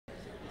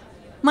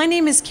My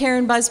name is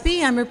Karen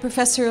Busby. I'm a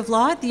professor of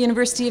law at the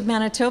University of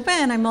Manitoba,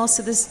 and I'm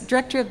also the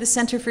director of the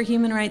Centre for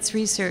Human Rights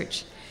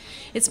Research.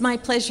 It's my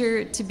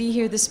pleasure to be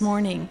here this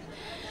morning.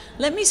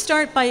 Let me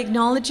start by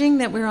acknowledging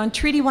that we're on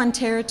Treaty 1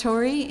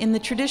 territory, in the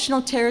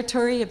traditional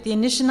territory of the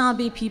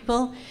Anishinaabe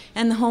people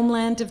and the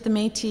homeland of the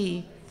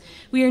Métis.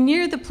 We are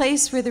near the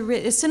place where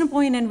the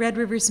Assiniboine and Red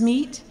Rivers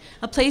meet,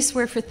 a place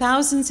where for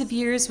thousands of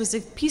years was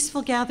a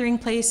peaceful gathering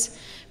place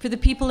for the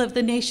people of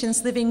the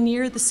nations living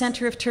near the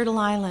center of Turtle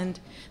Island,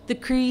 the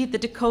Cree, the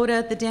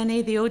Dakota, the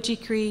Dene, the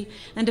Oji-Cree,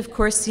 and of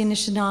course the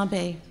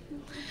Anishinaabe.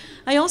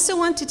 I also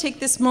want to take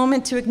this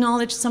moment to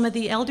acknowledge some of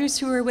the elders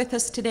who are with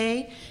us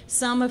today,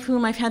 some of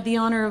whom I've had the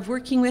honor of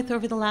working with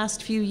over the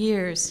last few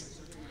years.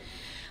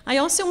 I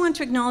also want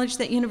to acknowledge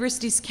that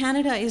Universities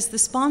Canada is the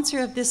sponsor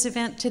of this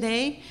event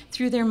today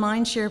through their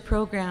Mindshare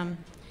program.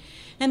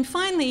 And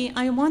finally,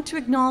 I want to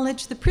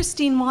acknowledge the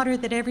pristine water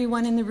that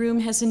everyone in the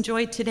room has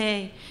enjoyed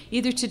today,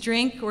 either to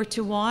drink or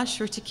to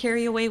wash or to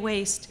carry away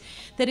waste,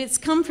 that it's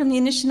come from the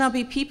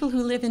Anishinaabe people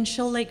who live in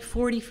Shoal Lake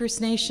 40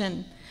 First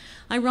Nation.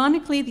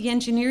 Ironically, the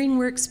engineering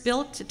works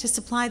built to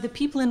supply the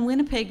people in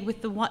Winnipeg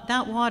with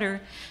that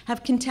water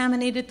have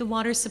contaminated the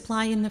water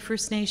supply in the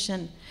First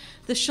Nation.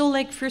 The Shoal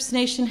Lake First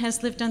Nation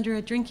has lived under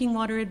a drinking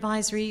water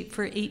advisory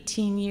for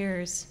 18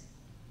 years.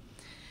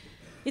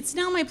 It's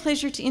now my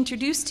pleasure to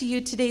introduce to you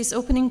today's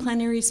opening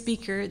plenary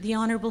speaker, the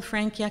Honourable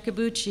Frank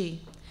Iacobucci.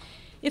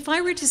 If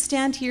I were to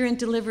stand here and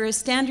deliver a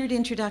standard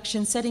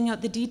introduction setting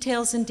out the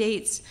details and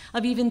dates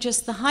of even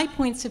just the high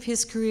points of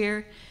his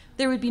career,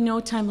 there would be no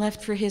time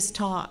left for his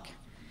talk.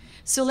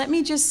 So let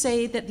me just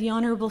say that the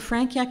Honourable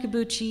Frank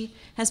Iacobucci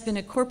has been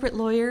a corporate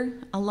lawyer,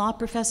 a law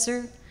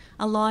professor,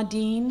 a law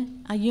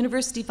dean, a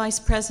university vice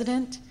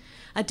president,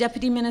 a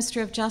deputy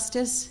minister of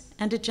justice,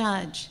 and a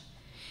judge.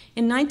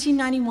 In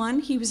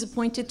 1991, he was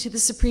appointed to the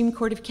Supreme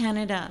Court of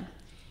Canada.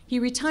 He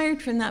retired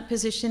from that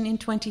position in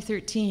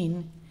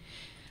 2013.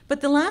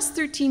 But the last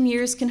 13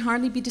 years can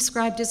hardly be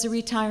described as a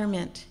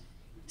retirement.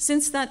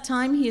 Since that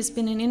time, he has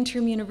been an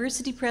interim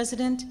university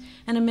president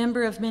and a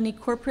member of many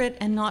corporate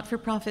and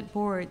not-for-profit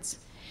boards.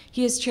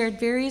 He has chaired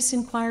various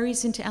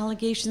inquiries into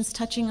allegations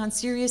touching on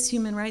serious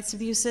human rights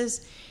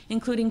abuses,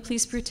 including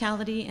police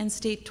brutality and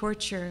state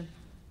torture.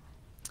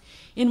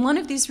 In one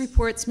of these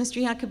reports,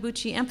 Mr.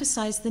 Iacobucci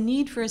emphasized the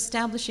need for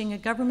establishing a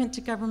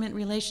government-to-government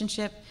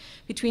relationship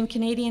between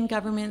Canadian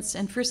governments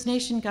and First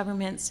Nation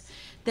governments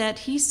that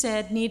he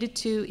said needed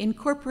to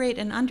incorporate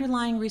an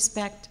underlying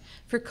respect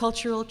for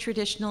cultural,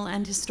 traditional,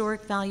 and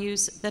historic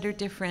values that are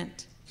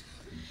different.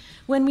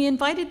 When we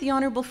invited the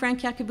Honourable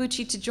Frank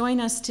Iacobucci to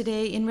join us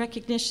today in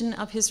recognition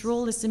of his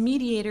role as the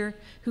mediator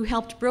who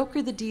helped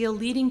broker the deal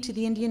leading to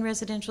the Indian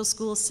Residential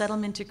Schools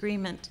Settlement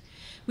Agreement,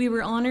 we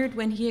were honored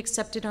when he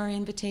accepted our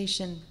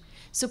invitation.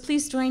 So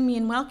please join me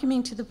in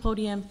welcoming to the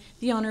podium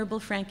the Honourable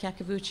Frank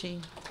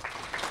Iacobucci.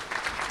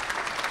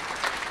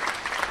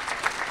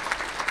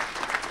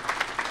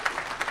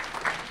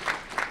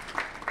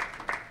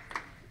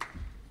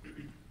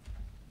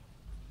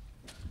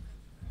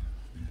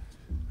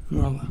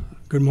 Well,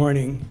 good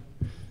morning.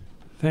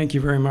 Thank you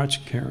very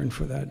much, Karen,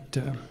 for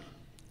that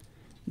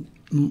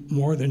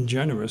more than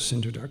generous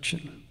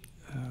introduction.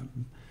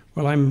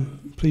 Well,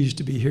 I'm pleased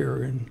to be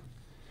here in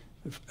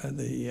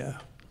the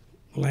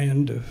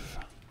land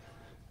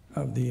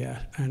of the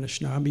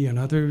Anishinaabe and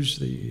others,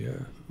 the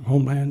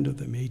homeland of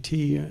the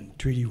Métis and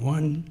Treaty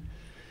 1,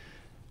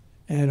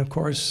 and of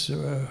course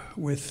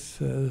with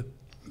the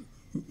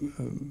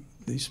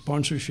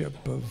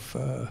sponsorship of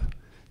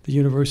the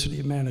University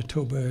of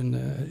Manitoba and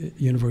the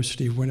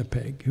University of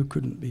Winnipeg, who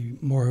couldn't be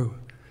more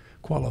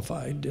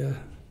qualified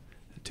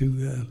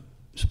to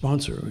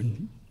sponsor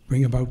and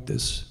bring about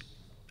this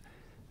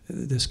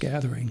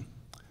gathering.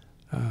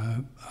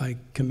 I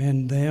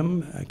commend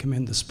them, I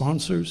commend the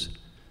sponsors,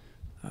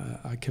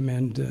 I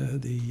commend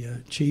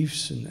the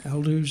chiefs and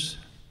elders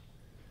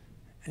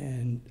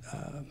and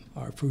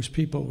our First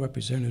People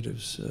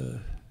representatives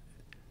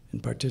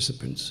and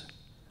participants.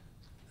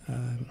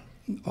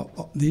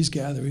 These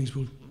gatherings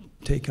will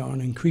take on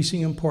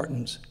increasing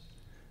importance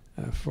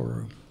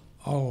for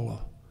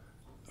all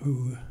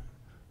who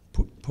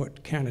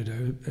put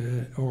Canada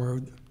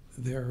or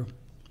their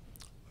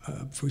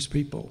First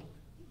People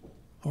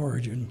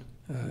origin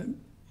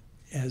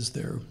as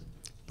their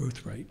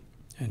birthright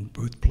and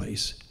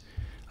birthplace.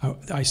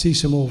 I see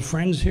some old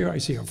friends here. I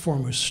see a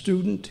former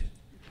student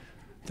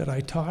that I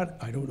taught.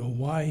 I don't know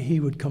why he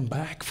would come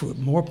back for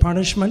more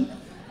punishment.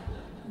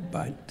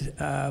 But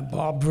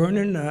Bob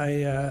Vernon,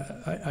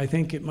 I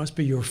think it must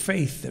be your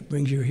faith that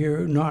brings you here,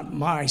 not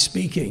my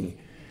speaking.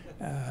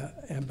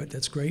 But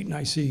that's great. And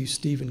I see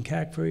Stephen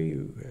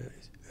Cackfrey,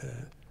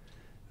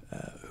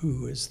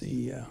 who is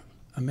the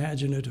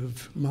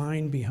imaginative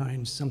mind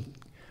behind some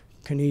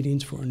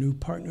Canadians for a New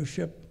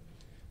Partnership.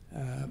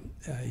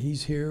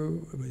 He's here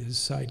with his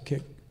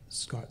sidekick,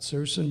 Scott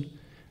Serson,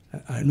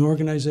 an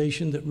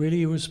organization that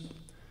really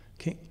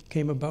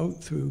came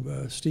about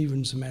through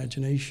Stephen's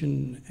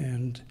imagination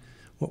and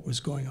what was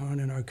going on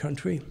in our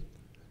country,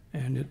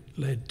 and it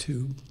led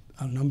to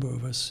a number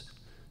of us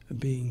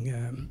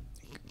being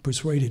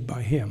persuaded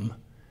by him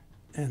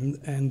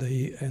and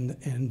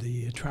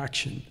the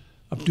attraction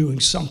of doing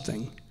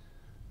something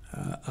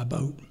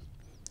about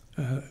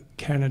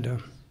Canada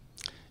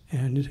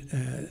and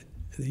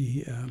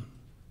the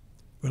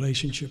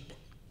relationship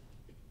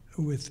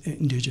with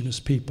Indigenous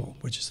people,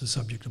 which is the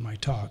subject of my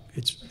talk.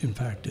 In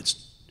fact,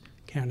 it's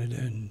Canada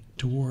and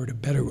toward a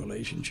better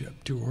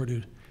relationship,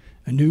 toward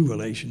a new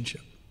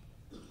relationship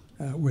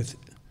with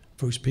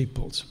First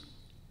Peoples.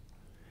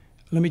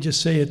 Let me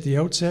just say at the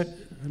outset,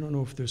 I don't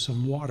know if there's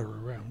some water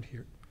around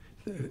here.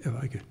 If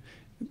I could.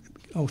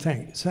 Oh,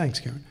 thanks,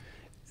 Karen.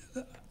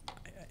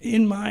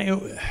 In my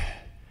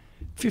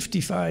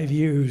 55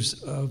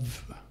 years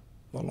of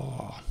the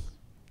law,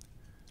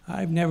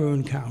 I've never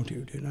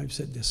encountered, and I've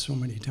said this so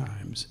many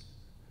times,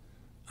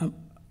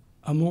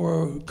 a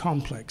more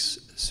complex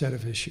set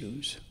of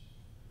issues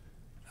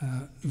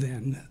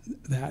than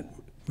that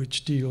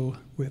which deal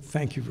with,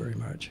 thank you very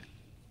much,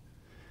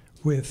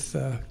 with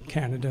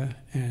Canada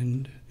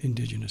and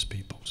Indigenous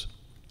peoples.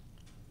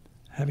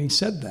 Having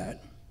said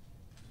that,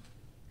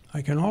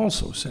 I can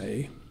also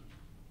say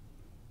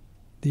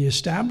the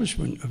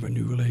establishment of a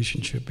new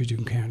relationship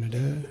between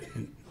Canada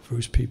and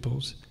First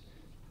Peoples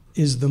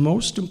is the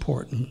most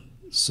important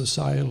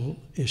societal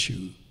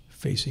issue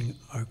facing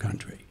our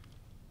country.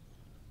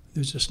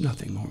 There's just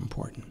nothing more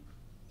important,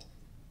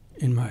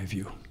 in my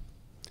view.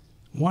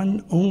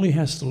 One only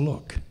has to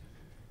look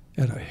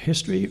at our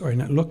history or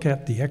look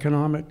at the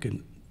economic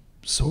and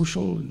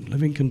social and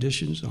living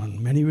conditions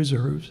on many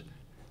reserves,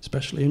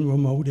 especially in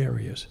remote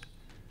areas,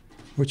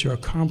 which are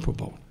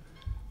comparable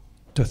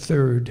to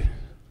third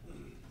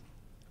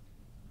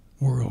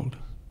world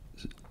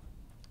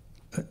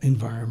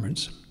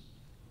environments.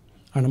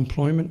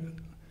 Unemployment,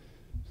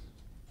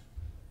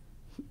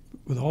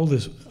 with all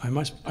this,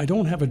 I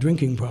don't have a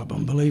drinking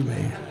problem, believe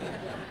me.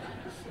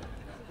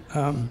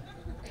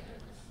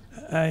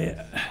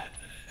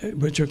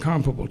 Which are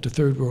comparable to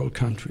third world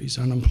countries.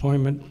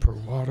 Unemployment, poor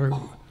water,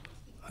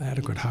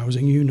 adequate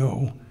housing, you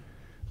know,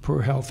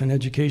 poor health and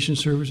education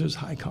services,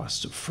 high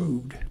costs of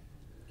food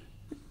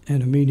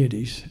and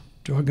amenities,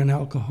 drug and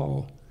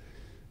alcohol,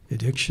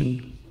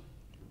 addiction,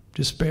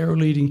 despair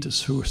leading to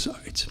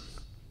suicides,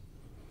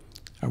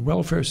 a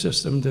welfare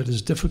system that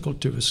is difficult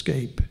to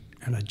escape,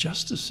 and a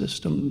justice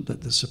system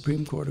that the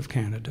Supreme Court of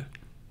Canada,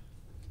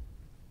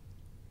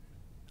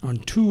 on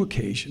 2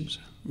 occasions,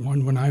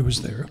 one when I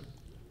was there,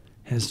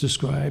 has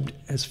described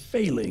as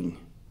failing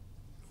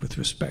with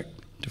respect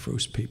to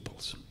First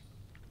Peoples.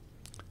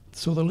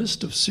 So the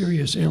list of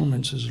serious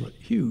ailments is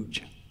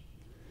huge.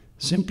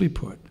 Simply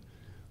put,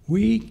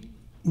 we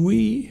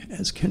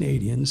as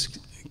Canadians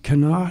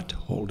cannot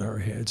hold our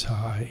heads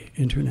high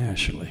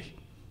internationally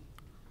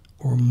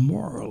or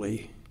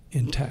morally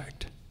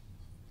intact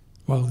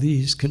while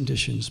these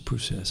conditions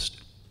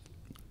persist.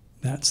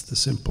 That's the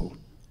simple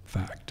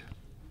fact.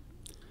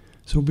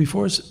 So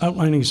before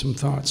outlining some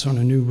thoughts on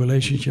a new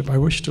relationship, I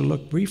wish to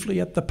look briefly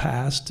at the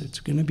past. It's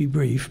going to be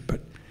brief,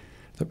 but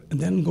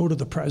then go to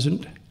the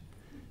present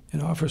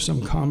and offer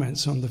some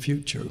comments on the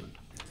future.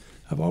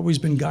 I've always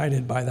been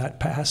guided by that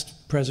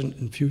past, present,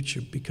 and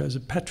future because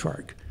of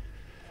Petrarch.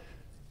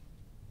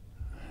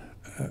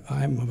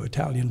 I'm of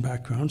Italian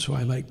background, so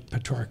I like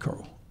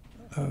Petrarcho.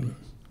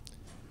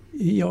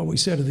 He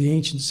always said of the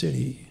ancient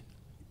city,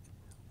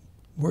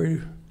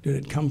 where did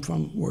it come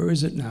from, where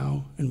is it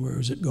now, and where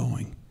is it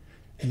going?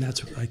 And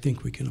that's what I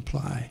think we can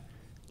apply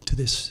to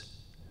this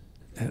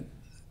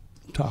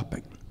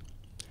topic.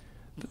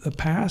 The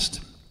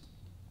past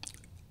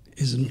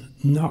is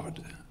not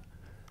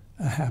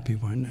a happy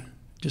one.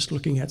 Just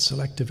looking at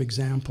selective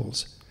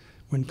examples.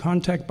 When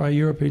contact by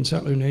European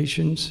settler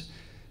nations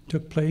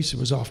took place, it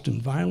was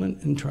often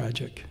violent and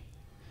tragic.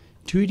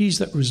 Treaties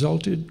that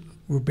resulted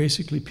were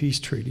basically peace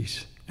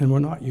treaties and were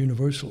not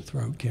universal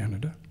throughout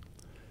Canada.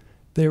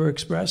 They were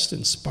expressed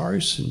in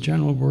sparse and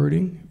general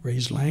wording,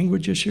 raised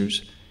language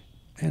issues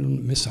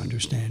and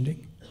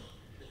misunderstanding,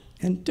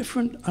 and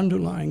different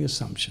underlying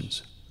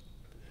assumptions.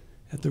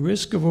 At the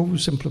risk of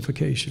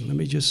oversimplification, let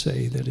me just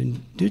say that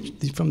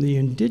from the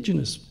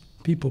Indigenous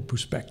people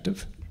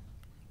perspective,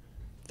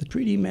 the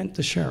treaty meant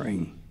the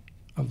sharing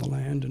of the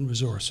land and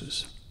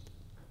resources,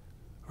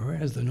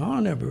 whereas the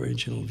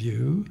non-Aboriginal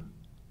view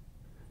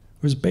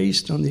was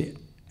based on the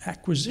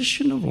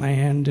acquisition of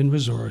land and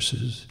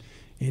resources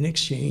in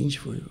exchange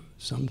for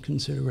some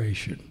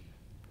consideration,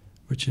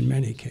 which in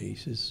many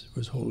cases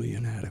was wholly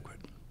inadequate.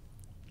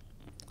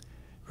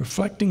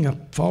 Reflecting a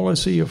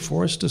policy of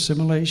forced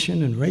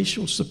assimilation and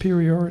racial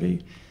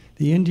superiority,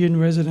 the Indian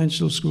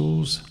residential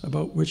schools,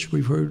 about which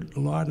we've heard a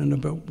lot and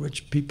about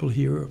which people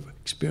here have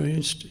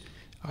experienced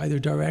either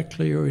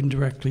directly or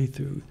indirectly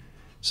through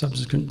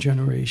subsequent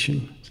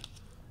generations,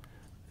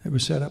 they were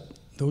set up,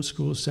 those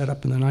schools set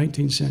up in the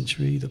 19th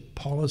century. The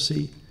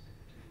policy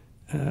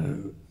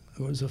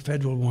was a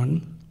federal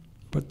one,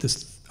 but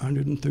this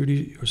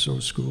 130 or so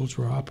schools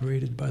were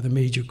operated by the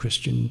major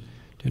Christian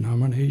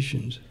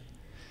denominations.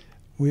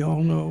 We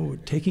all know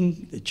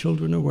taking the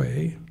children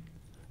away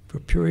for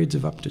periods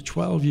of up to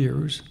 12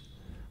 years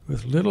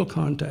with little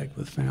contact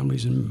with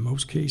families in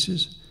most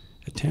cases.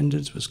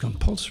 Attendance was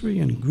compulsory,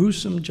 and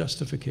gruesome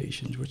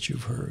justifications, which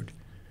you've heard,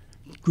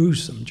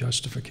 gruesome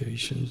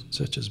justifications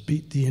such as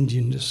beat the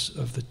Indianness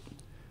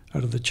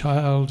out of the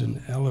child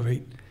and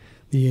elevate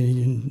the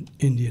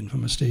Indian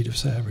from a state of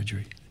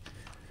savagery.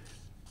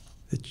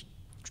 The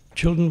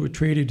children were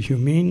treated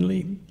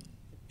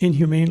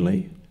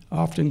inhumanely,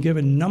 often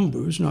given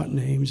numbers, not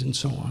names, and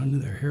so on,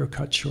 their hair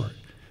cut short,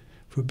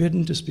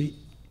 forbidden to speak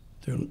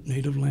their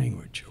native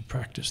language or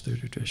practice their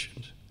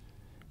traditions.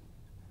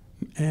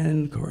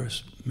 And, of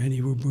course,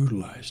 many were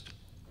brutalized,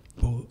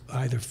 both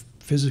either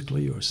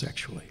physically or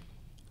sexually.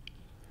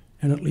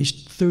 And at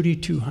least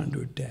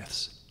 3,200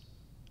 deaths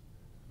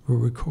were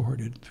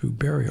recorded through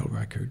burial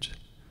records,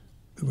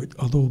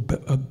 although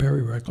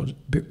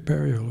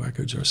burial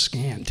records are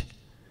scant,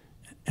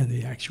 and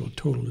the actual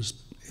total is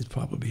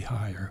probably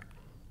higher.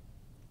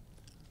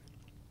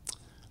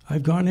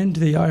 I've gone into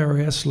the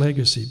IRS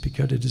legacy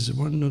because it is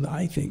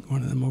I think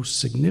one of the most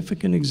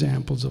significant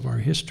examples of our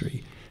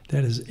history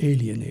that has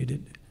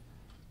alienated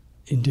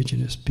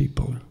Indigenous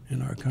people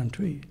in our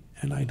country,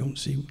 and I don't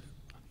see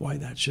why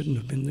that shouldn't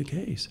have been the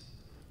case.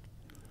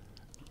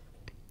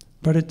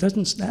 But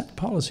that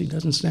policy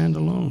doesn't stand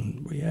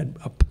alone. We had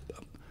a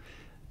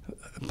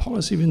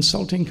policy of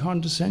insulting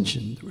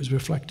condescension that was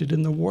reflected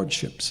in the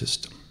wardship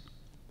system.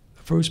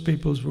 The First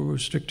Peoples were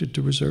restricted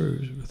to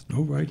reserves with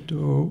no right to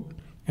vote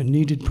and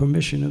needed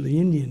permission of the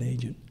Indian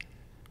agent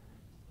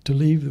to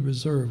leave the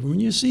reserve.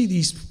 When you see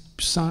these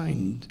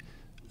signed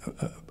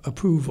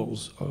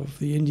approvals of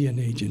the Indian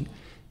agent,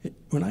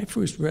 when I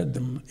first read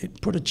them, it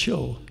put a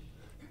chill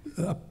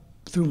up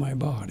through my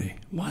body.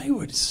 Why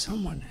would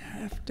someone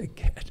have to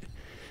get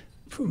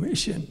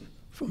permission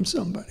from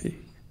somebody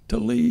to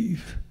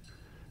leave?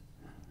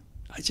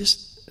 I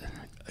just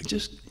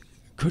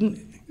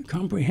couldn't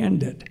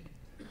comprehend it.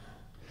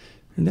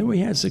 And then we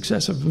had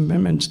successive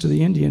amendments to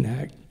the Indian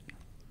Act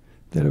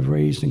that have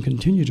raised and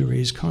continue to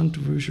raise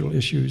controversial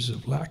issues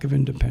of lack of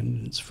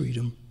independence,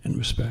 freedom, and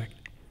respect.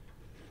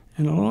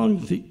 And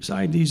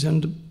alongside these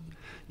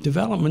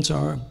developments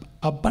are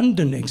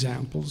abundant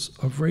examples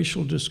of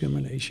racial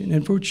discrimination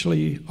in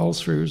virtually all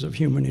spheres of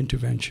human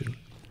intervention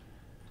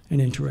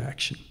and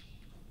interaction.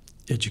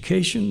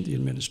 Education, the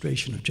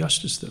administration of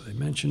justice that I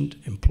mentioned,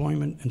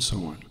 employment, and so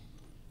on.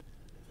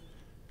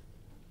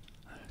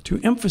 To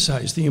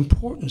emphasize the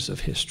importance of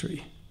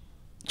history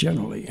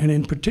generally, and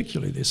in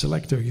particular the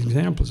selected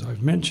examples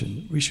I've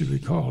mentioned, we should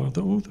recall,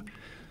 although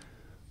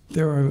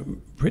there are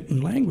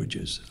written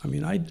languages. I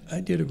mean, I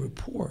did a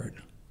report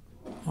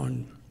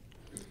on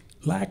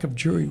lack of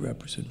jury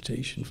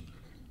representation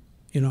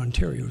in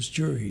Ontario's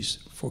juries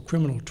for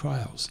criminal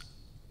trials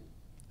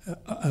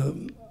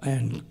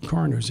and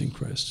coroner's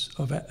inquests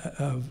of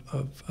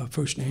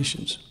First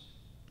Nations.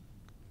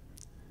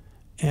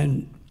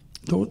 And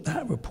though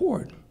that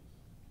report,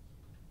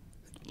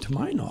 to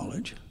my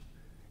knowledge,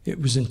 it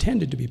was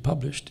intended to be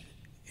published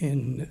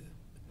in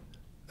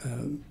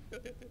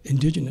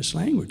Indigenous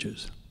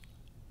languages.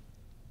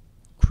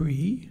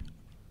 Cree,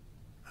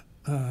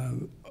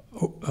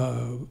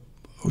 Ojibwe,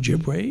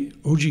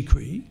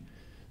 Oji-Cree,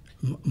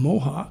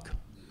 Mohawk,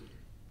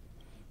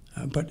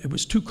 but it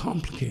was too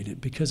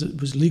complicated because it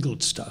was legal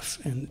stuff,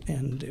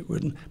 and it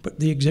wouldn't. But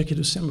the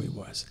Executive Assembly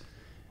was,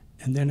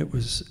 and then it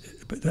was.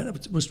 But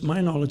that was, to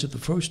my knowledge, at the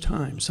first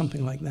time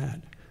something like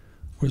that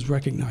was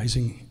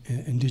recognizing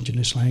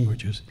Indigenous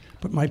languages.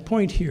 But my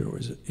point here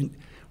was,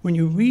 when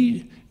you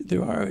read,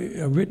 there are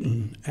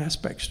written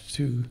aspects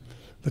to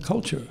the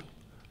culture,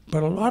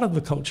 but a lot of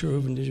the culture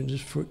of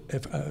Indigenous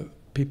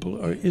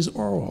people is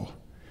oral.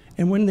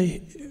 And when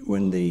the,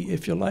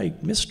 if you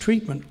like,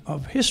 mistreatment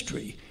of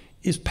history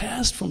is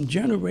passed from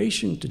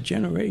generation to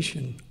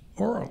generation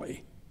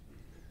orally,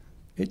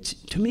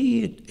 to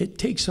me, it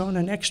takes on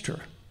an extra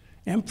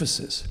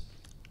emphasis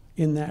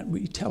in that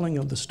retelling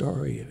of the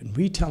story and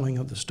retelling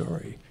of the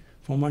story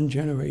from one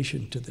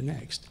generation to the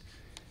next.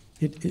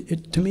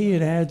 To me,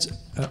 it adds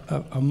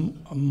a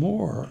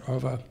more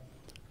of a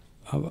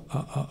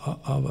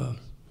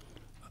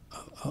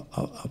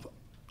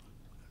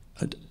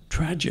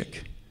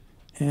tragic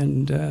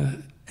and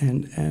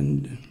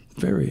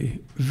very,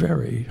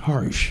 very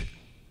harsh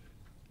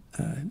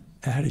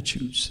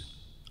attitudes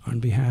on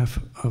behalf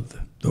of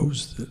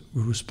those that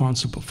were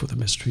responsible for the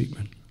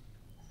mistreatment.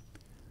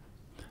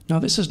 Now,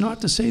 this is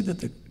not to say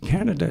that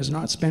Canada has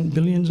not spent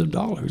billions of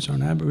dollars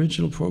on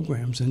Aboriginal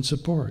programs and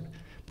support,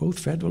 both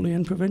federally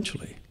and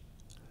provincially,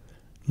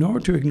 nor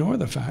to ignore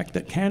the fact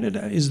that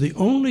Canada is the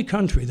only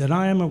country that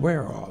I am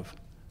aware of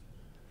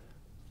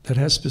that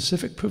has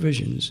specific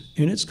provisions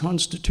in its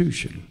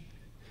constitution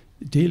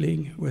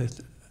dealing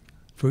with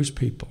First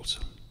Peoples.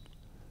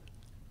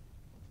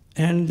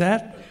 And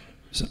that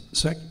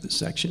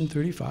Section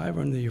 35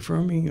 on the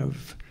affirming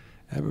of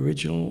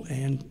Aboriginal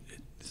and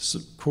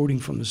quoting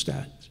from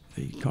the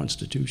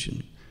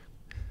Constitution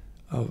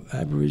of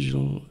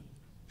Aboriginal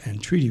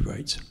and treaty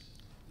rights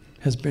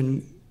has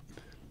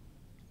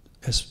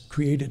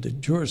created a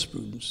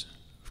jurisprudence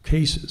of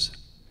cases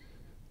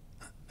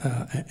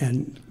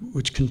and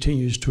which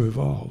continues to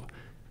evolve.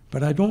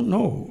 But I don't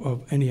know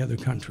of any other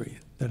country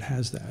that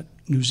has that.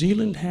 New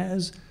Zealand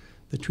has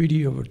the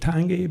Treaty of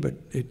Otago, but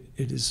it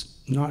is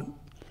not,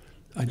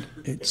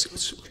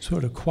 it's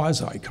sort of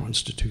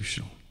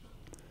quasi-constitutional.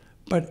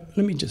 But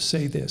let me just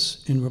say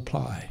this in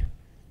reply.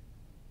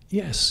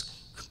 Yes,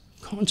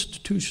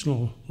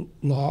 constitutional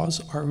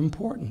laws are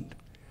important.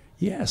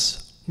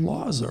 Yes,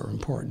 laws are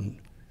important.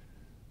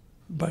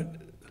 But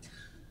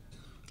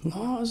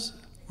laws,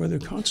 whether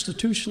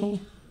constitutional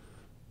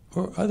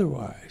or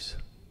otherwise,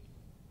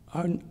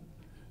 are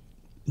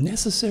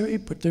necessary,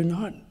 but they're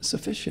not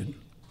sufficient.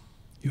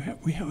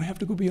 We have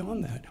to go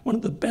beyond that. One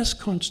of the best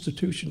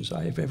constitutions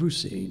I have ever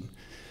seen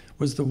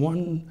was the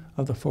one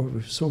of the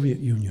former Soviet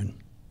Union.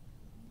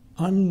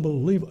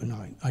 Unbelievable.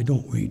 No, I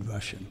don't read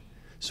Russian,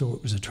 so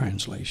it was a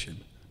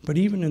translation. But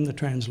even in the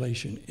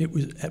translation, it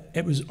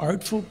was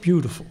artful,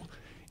 beautiful,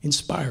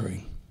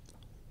 inspiring.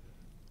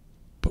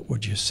 But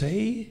would you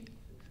say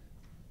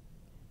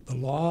the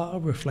law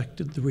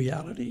reflected the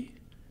reality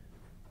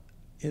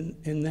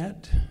in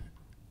that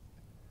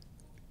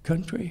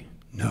country?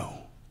 No.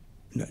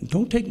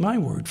 Don't take my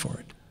word for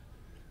it.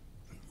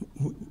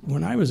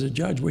 When I was a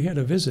judge, we had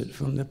a visit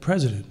from the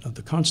president of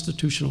the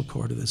Constitutional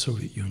Court of the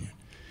Soviet Union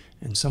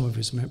and some of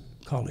his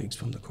colleagues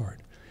from the court.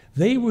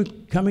 They were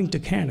coming to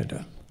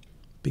Canada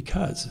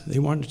because they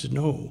wanted to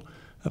know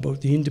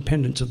about the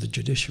independence of the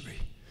judiciary.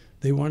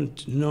 They wanted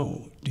to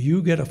know, do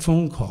you get a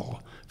phone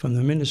call from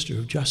the Minister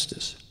of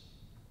Justice,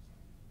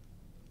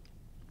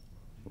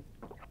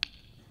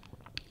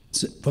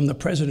 from the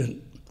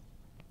president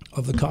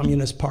of the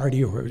Communist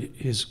Party or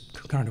his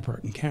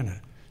counterpart in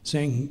Canada,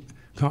 saying,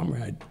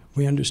 comrade,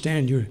 we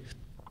understand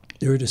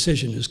your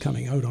decision is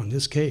coming out on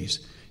this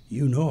case.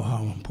 You know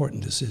how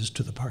important this is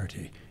to the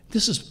party.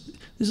 This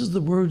is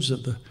the words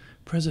of the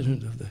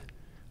president of the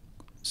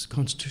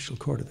Constitutional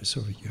Court of the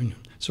Soviet Union.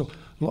 So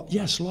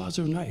yes, laws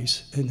are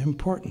nice and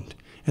important,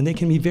 and they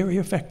can be very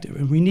effective,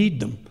 and we need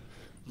them,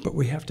 but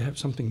we have to have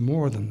something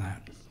more than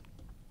that.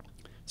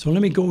 So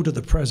let me go to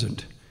the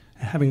present,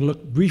 having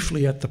looked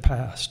briefly at the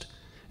past.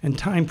 And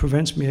time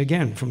prevents me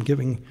again from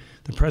giving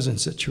the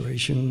present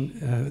situation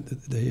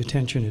the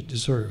attention it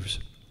deserves.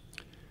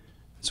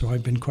 So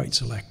I've been quite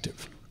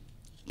selective.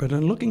 But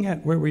in looking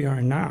at where we are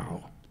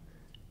now,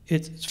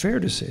 it's fair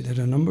to say that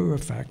a number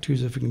of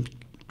factors have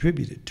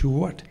contributed to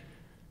what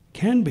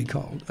can be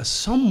called a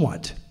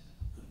somewhat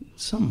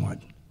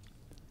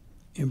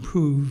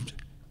improved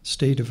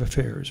state of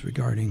affairs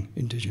regarding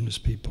Indigenous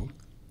people.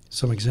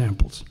 Some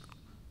examples.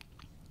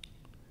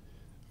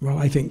 Well,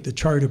 I think the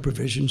charter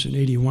provisions in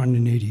 81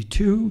 and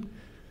 82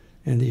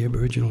 and the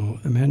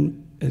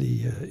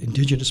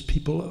Indigenous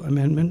people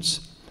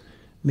amendments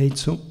made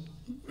so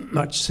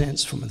much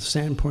sense from a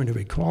standpoint of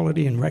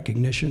equality and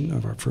recognition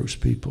of our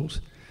First Peoples,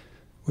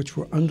 which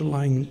were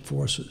underlying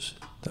forces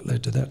that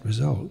led to that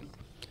result.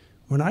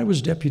 When I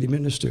was Deputy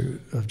Minister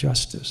of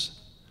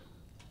Justice,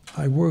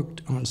 I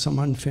worked on some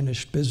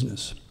unfinished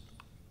business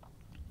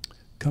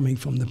coming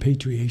from the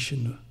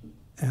patriation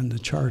and the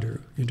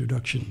charter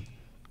introduction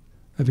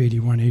of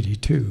 81,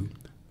 82.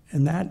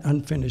 And that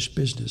unfinished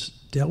business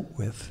dealt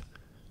with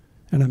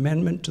an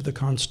amendment to the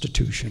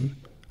Constitution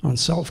on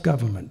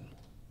self-government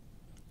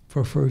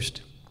for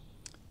First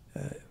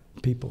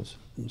Peoples.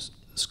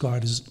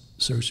 Scott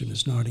Serson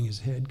is nodding his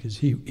head because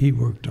he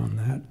worked on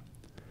that.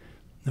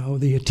 Now,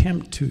 the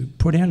attempt to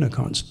put in a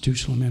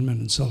constitutional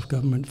amendment on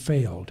self-government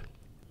failed.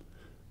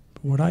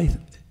 But what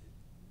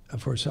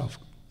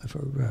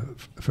for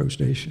First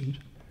Nations,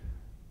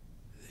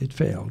 it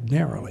failed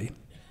narrowly.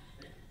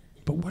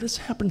 But what has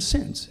happened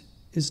since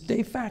is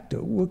de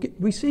facto,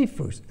 we see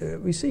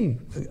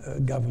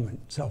government,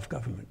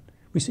 self-government.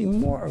 We see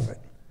more of it.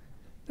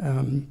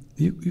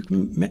 You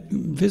can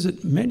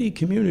visit many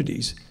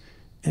communities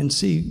and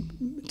see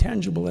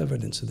tangible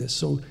evidence of this.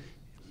 So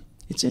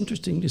it's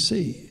interesting to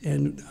see,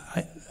 and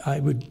I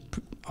would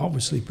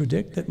obviously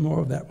predict that more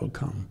of that will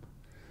come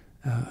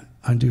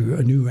under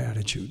a new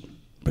attitude.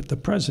 But the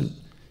present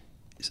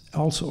is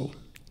also,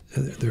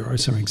 there are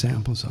some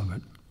examples of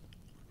it.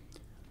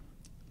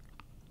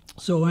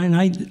 So, and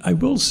I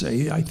will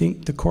say, I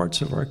think the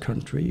courts of our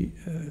country,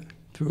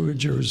 through a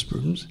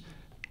jurisprudence,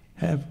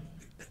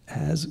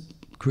 has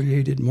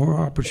created more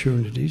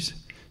opportunities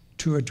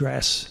to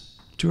address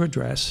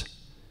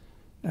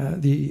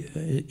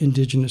the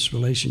Indigenous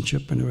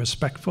relationship in a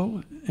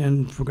respectful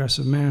and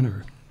progressive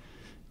manner,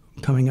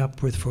 coming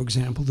up with, for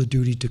example, the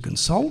duty to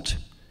consult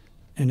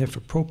and, if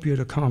appropriate,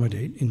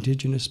 accommodate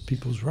Indigenous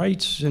people's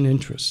rights and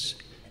interests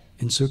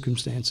in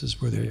circumstances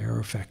where they are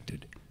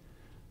affected.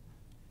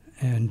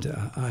 And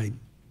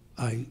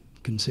I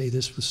can say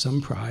this with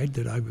some pride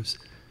that I was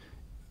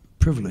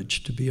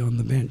privileged to be on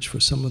the bench for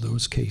some of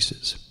those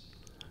cases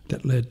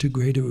that led to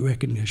greater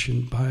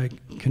recognition by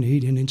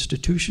Canadian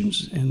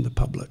institutions and the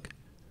public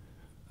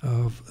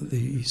of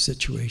the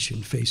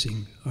situation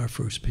facing our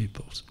First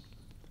Peoples.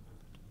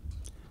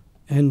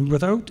 And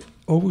without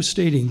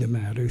overstating the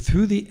matter,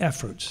 through the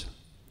efforts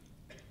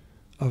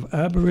of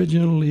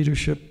Aboriginal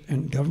leadership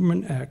and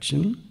government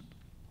action,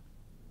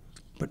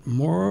 But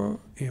more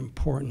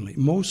importantly,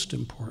 most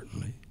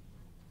importantly,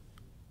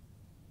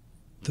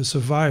 the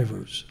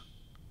survivors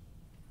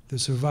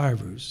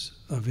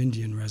of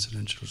Indian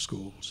residential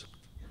schools.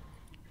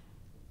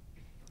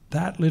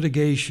 That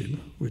litigation,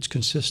 which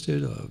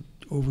consisted of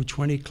over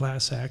 20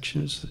 class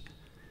actions,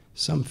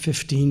 some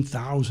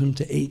 15,000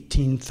 to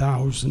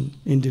 18,000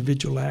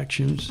 individual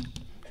actions,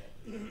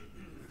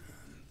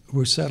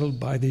 were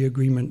settled by the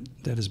agreement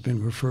that has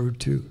been referred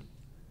to.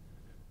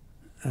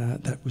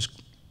 That was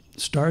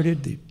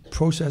started, the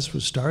process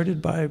was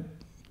started by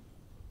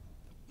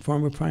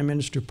former Prime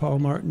Minister Paul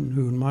Martin,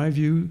 who in my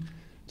view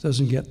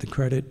doesn't get the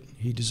credit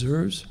he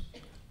deserves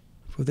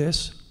for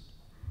this.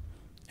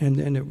 And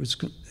then it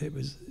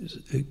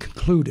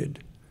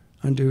concluded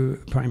under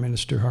Prime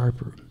Minister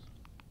Harper.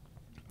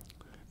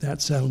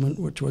 That settlement,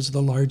 which was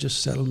the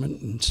largest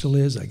settlement and still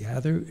is, I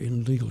gather,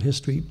 in legal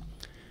history,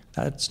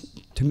 that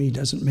to me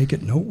doesn't make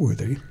it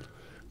noteworthy.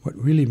 What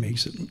really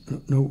makes it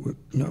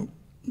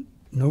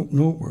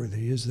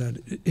noteworthy is that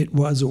it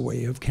was a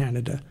way of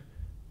Canada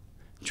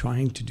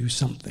trying to do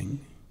something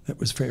that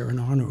was fair and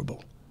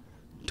honorable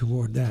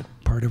toward that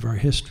part of our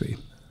history.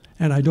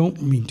 And I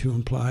don't mean to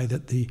imply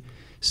that the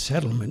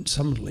settlement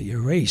suddenly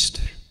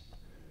erased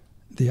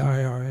the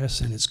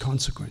IRS and its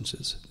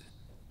consequences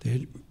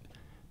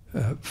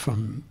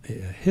from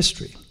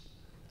history.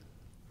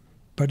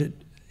 But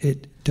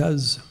it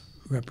does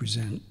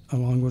represent,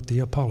 along with the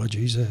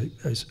apologies,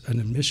 as an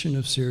admission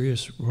of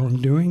serious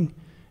wrongdoing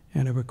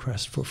and a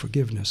request for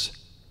forgiveness.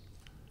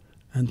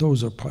 And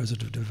those are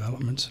positive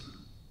developments.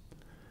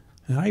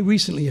 And I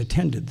recently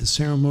attended the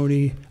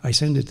ceremony. I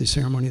attended the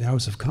ceremony in the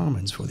House of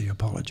Commons for the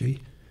apology.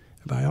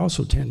 But I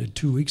also attended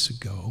 2 weeks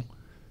ago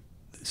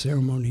the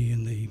ceremony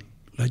in the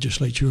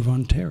Legislature of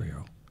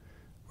Ontario,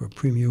 where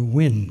Premier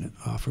Wynne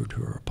offered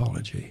her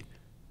apology.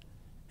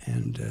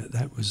 And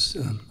that was,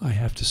 I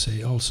have to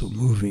say, also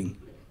moving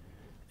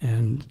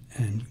and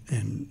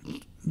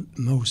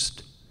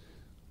most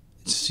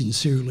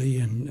sincerely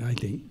and I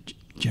think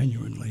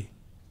genuinely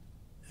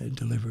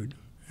delivered.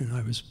 And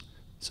I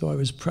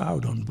was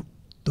proud on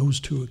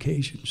those two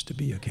occasions to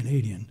be a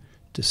Canadian,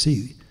 to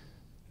see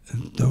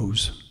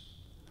those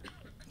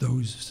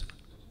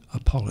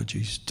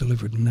apologies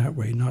delivered in that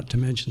way, not to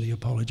mention the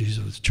apologies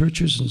of the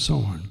churches and so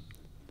on.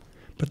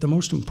 But the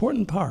most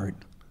important part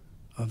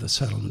of the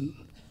settlement,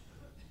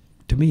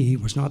 to me,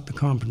 was not the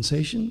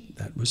compensation.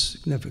 That was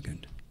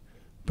significant,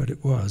 but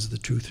it was the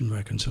Truth and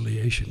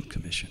Reconciliation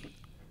Commission.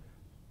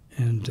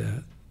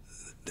 And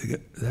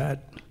that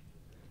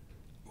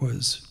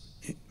was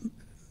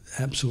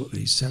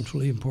absolutely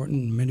centrally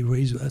important in many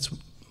ways. That's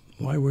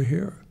why we're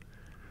here,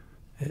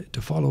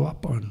 to follow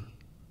up on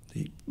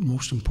the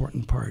most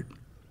important part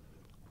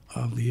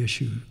of the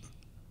issue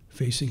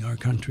facing our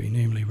country,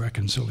 namely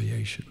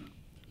reconciliation.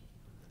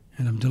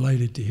 And I'm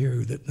delighted to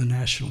hear that the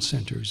National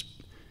Centre is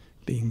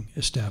being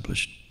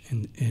established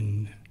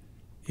in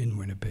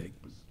Winnipeg.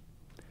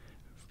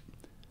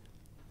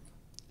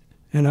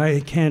 And I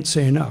can't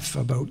say enough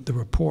about the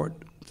report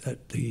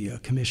that the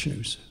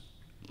commissioners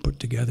put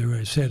together.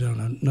 I said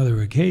on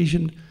another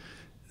occasion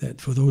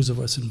that for those of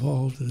us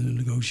involved in the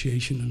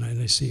negotiation, and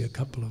I see a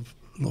couple of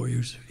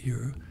lawyers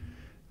here,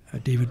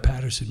 David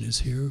Patterson is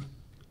here,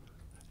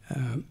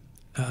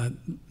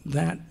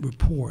 that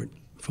report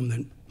from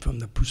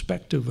the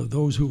perspective of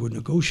those who were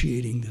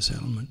negotiating the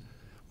settlement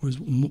was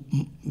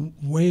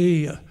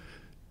way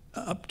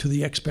up to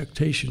the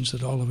expectations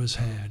that all of us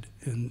had.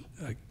 And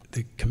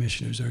the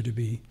commissioners are to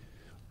be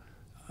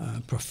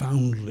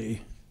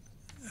profoundly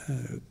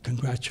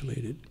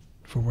congratulated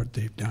for what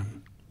they've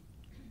done.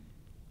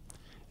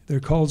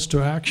 Their calls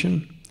to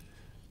action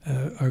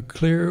are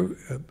clear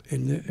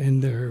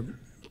in their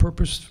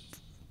purpose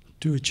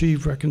to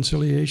achieve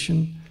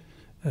reconciliation,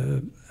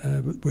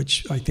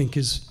 which I think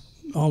is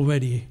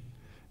already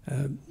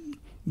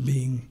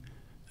being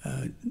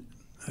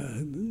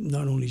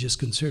not only just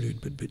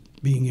considered, but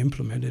being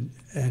implemented.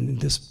 And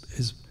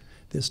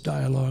this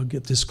dialogue,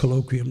 this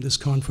colloquium, this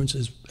conference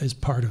is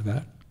part of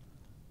that.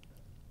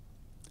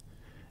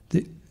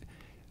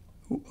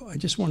 I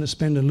just want to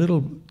spend a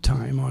little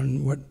time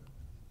on what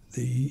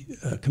the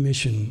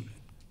Commission,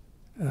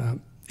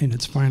 in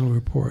its final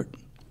report,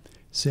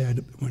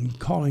 said when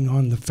calling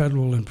on the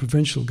federal and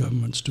provincial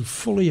governments to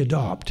fully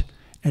adopt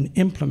and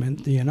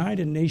implement the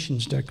United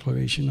Nations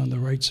Declaration on the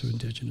Rights of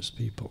Indigenous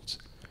Peoples.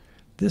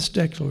 This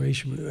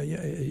declaration,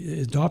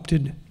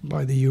 adopted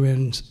by the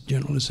UN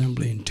General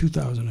Assembly in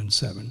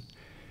 2007,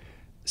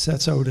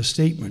 sets out a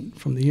statement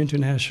from the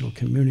international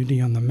community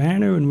on the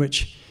manner in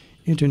which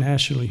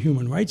international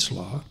human rights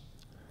law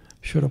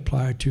should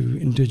apply to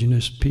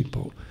Indigenous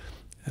people.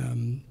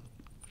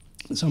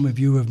 Some of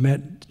you have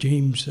met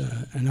James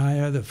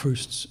Anaya, the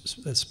first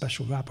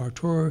special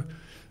rapporteur.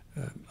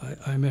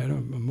 I met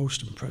him, a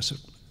most impressive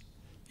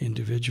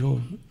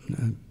individual.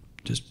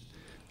 Just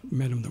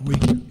met him the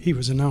week he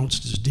was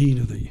announced as Dean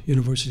of the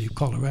University of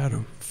Colorado,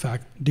 in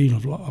fact, Dean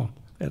of Law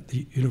at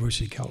the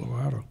University of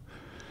Colorado.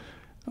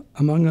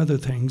 Among other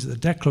things, the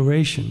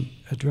declaration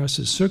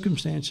addresses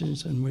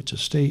circumstances in which a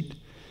state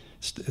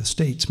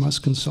states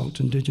must consult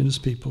Indigenous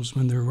peoples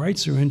when their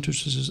rights or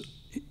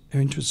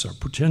interests are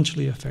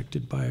potentially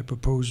affected by a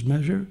proposed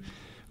measure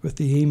with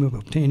the aim of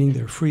obtaining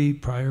their free,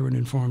 prior, and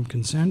informed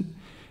consent,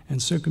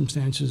 and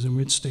circumstances in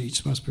which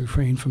states must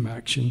refrain from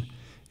action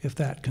if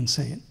that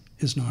consent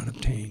is not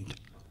obtained.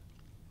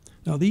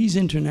 Now, these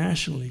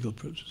international legal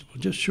principles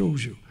just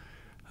shows you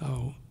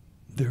how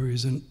there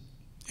is an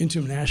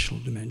international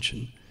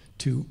dimension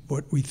to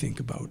what we think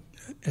about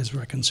as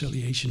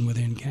reconciliation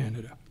within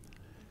Canada.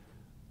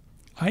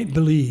 I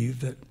believe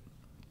that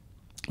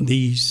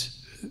these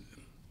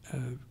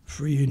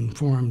free,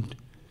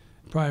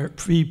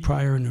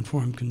 prior, and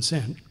informed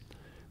consent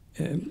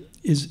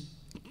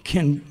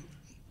can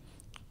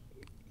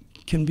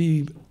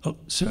be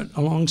set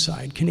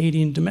alongside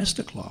Canadian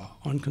domestic law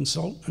on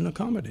consult and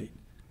accommodate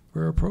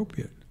where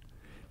appropriate.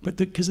 But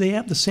because they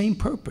have the same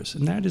purpose,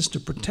 and that is to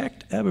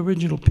protect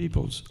Aboriginal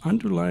people's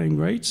underlying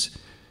rights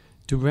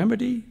to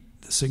remedy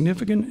the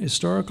significant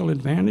historical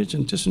advantage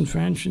and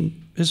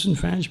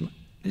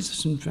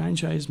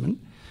disenfranchisement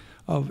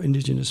of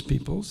Indigenous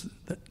peoples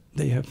that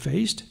they have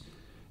faced,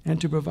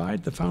 and to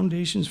provide the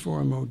foundations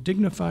for a more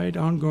dignified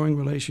ongoing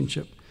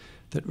relationship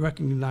that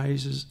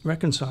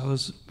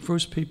reconciles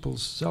First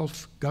Peoples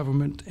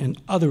self-government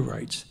and other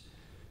rights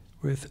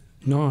with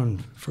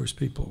non-First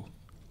People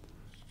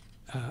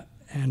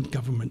and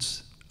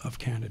governments of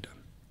Canada.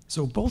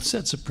 So both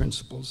sets of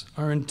principles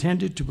are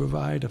intended to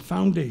provide a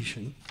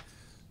foundation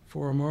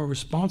for a more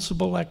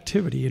responsible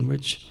activity in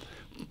which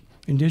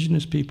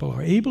Indigenous people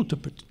are able to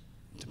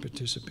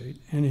participate,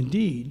 and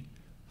indeed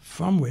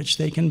from which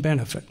they can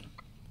benefit.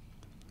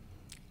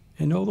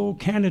 And although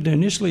Canada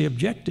initially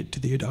objected to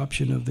the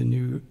adoption of the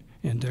new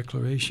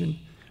Declaration,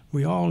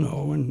 we all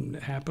know and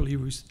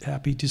was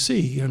happy to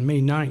see on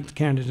May 9th,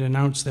 Canada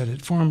announced that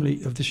it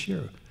formally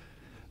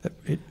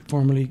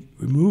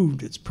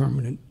removed its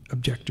permanent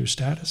objector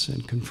status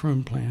and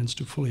confirmed plans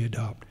to fully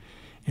adopt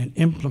and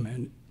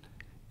implement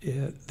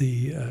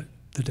the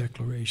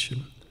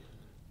Declaration.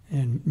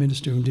 And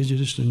Minister of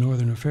Indigenous and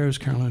Northern Affairs,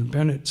 Caroline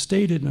Bennett,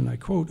 stated, and I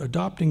quote,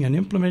 "Adopting and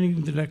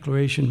implementing the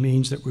Declaration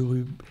means that we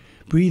will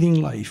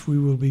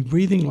be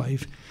breathing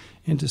life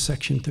into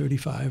Section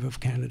 35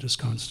 of Canada's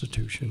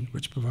Constitution,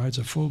 which provides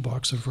a full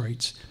box of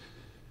rights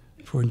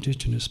for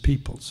Indigenous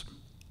peoples."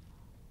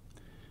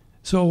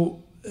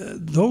 So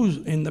those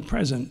in the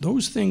present,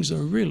 those things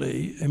are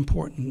really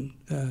important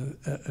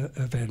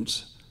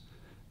events.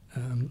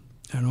 On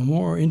a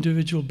more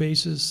individual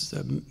basis,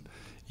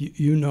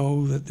 you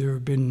know that there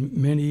have been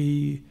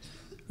many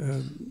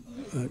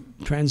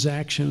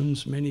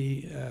transactions,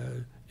 many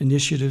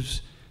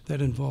initiatives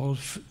that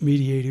involve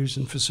mediators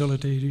and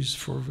facilitators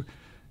for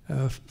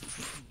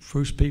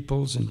First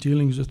Peoples and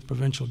dealings with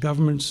provincial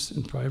governments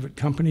and private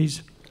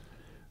companies.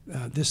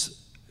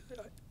 This,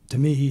 to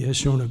me, has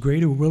shown a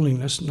greater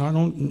willingness, not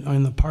only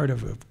on the part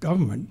of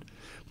government,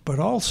 but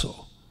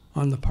also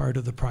on the part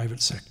of the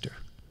private sector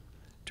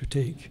to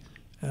take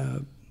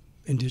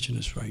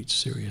Indigenous rights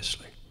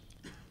seriously.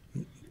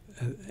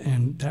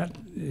 And that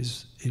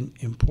is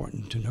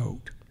important to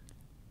note.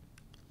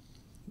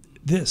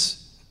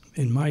 This,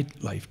 in my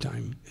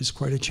lifetime, is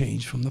quite a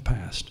change from the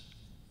past.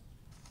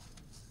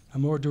 A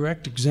more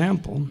direct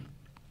example,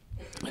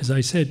 as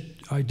I said,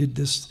 I did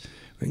this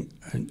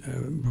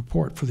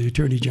report for the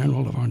Attorney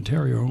General of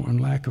Ontario on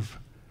lack of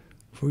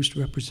First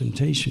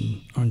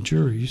representation on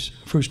juries,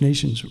 First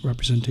Nations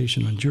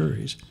representation on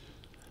juries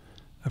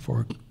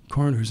for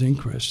coroner's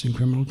inquests in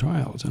criminal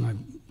trials. And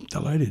I'm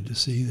delighted to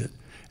see that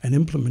an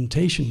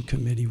implementation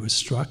committee was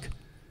struck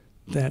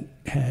that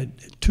had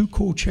two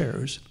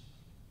co-chairs,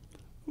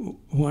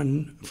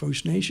 one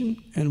First Nation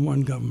and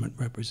one government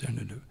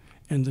representative.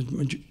 And the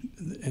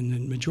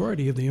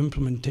majority of the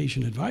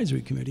implementation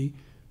advisory committee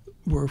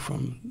were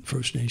from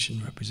First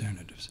Nation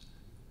representatives.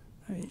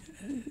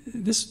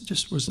 This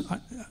just was,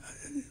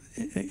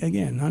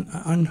 again,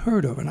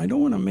 unheard of. And I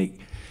don't want to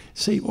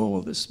say,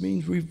 oh, this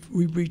means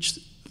we've reached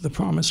the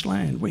promised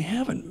land. We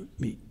haven't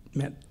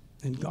met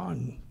and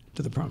gone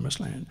to the promised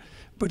land.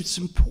 But it's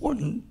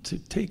important to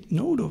take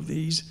note of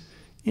these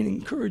in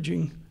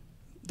encouraging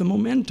the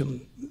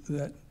momentum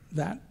that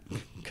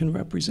can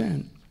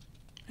represent.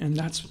 And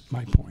that's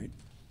my point.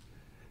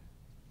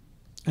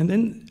 And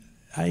then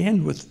I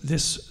end with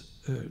this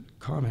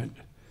comment.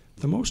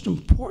 The most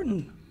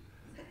important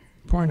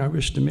point I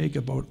wish to make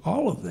about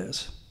all of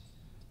this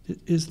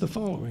is the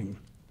following.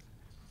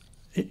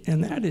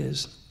 And that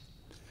is,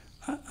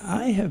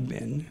 I have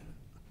been,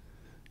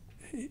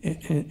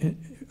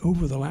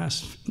 over the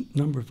last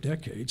number of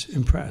decades,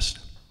 impressed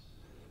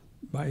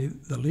by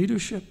the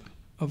leadership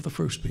of the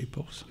First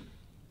Peoples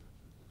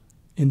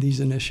in these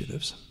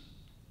initiatives.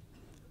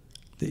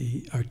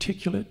 The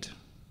articulate,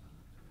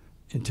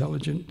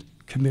 intelligent,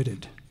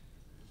 committed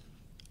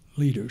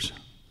leaders.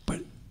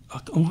 But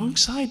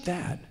alongside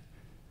that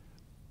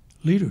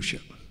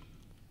leadership,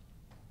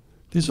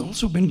 there's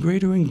also been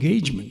greater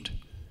engagement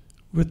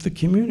with the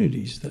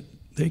communities that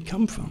they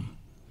come from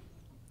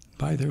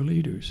by their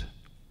leaders.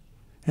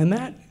 And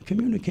that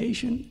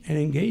communication and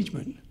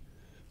engagement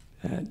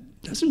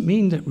doesn't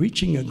mean that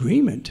reaching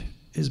agreement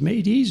is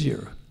made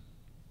easier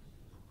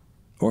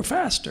or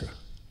faster.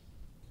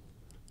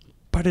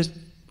 But it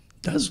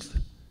does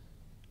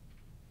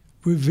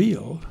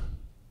reveal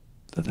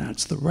that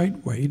that's the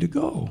right way to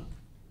go.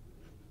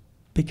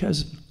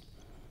 Because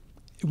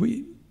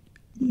we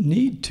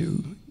need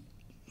to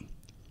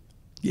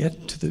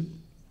get to the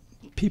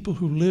people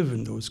who live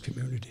in those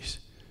communities.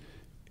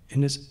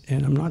 And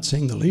I'm not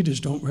saying the leaders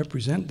don't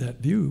represent that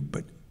view,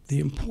 but the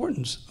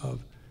importance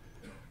of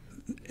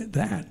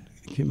that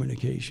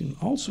communication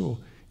also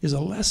is a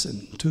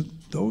lesson to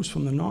those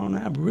from the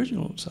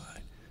non-Aboriginal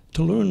side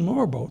to learn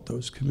more about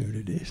those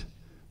communities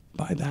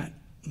by that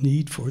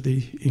need for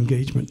the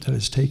engagement that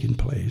has taken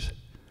place.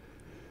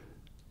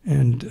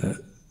 And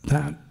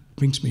that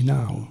brings me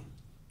now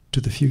to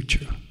the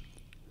future.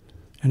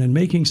 And in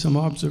making some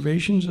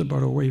observations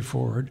about a way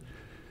forward,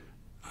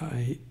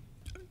 I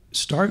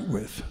start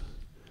with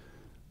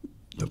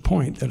the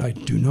point that I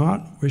do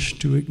not wish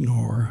to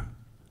ignore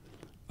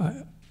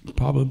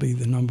probably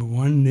the number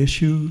one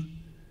issue,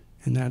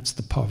 and that's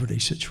the poverty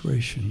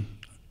situation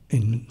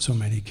in so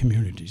many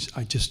communities.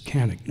 I just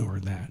can't ignore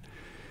that.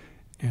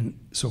 And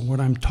so what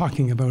I'm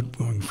talking about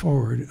going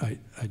forward,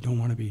 I don't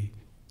want to be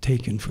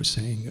taken for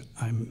saying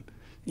I'm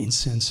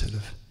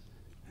insensitive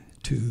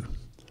to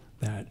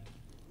that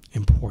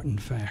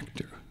important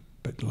factor,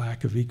 but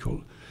lack of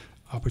equal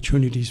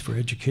opportunities for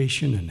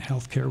education and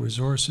healthcare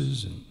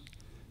resources and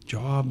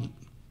job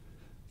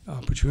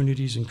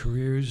opportunities and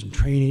careers and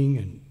training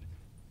and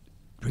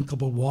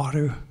drinkable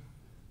water,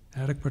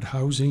 adequate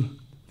housing.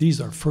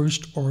 These are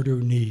first order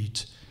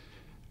needs,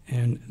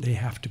 and they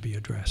have to be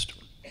addressed.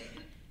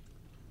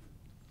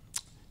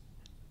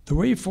 The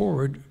way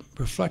forward,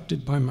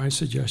 reflected by my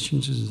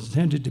suggestions, is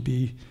intended to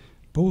be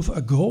both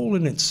a goal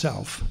in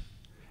itself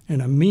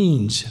and a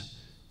means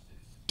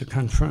to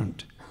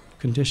confront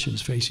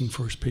conditions facing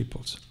First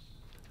Peoples,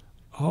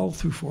 all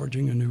through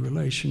forging a new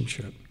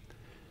relationship.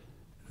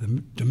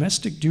 The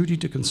domestic duty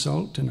to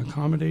consult and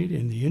accommodate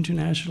in the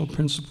international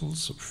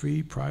principles of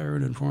free, prior,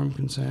 and informed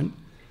consent,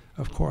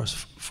 of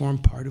course, form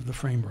part of the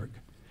framework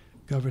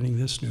governing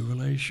this new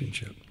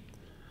relationship.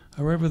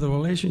 However, the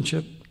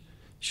relationship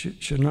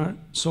should not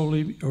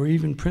solely or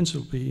even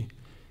principally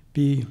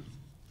be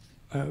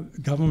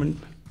government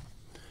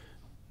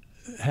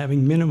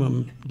having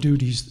minimum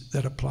duties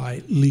that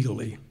apply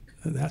legally.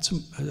 That's,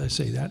 as I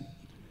say, that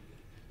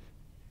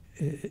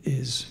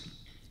is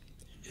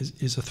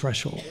a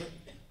threshold.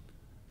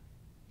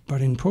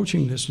 But in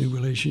approaching this new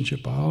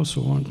relationship, I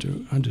also want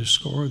to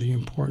underscore the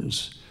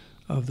importance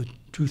of the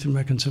Truth and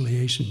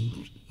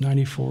Reconciliation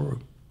 94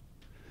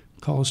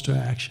 calls to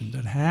action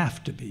that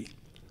have to be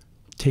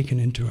taken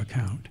into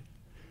account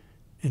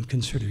and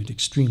considered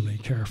extremely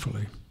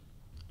carefully.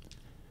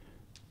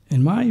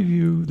 In my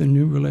view, the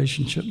new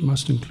relationship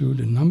must include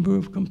a number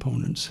of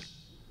components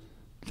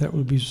that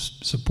will be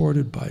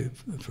supported by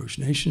the First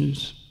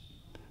Nations,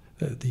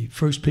 the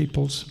First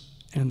Peoples,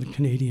 and the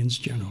Canadians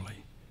generally.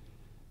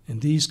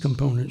 And these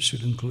components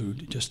should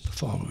include just the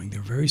following.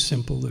 They're very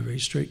simple, they're very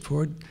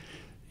straightforward.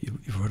 You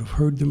would have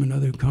heard them in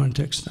other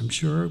contexts, I'm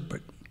sure,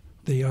 but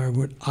they are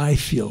what I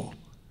feel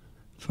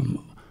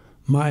from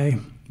my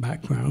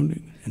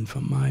background and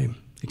from my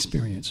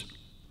experience.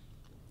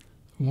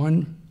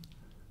 One,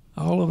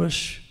 all of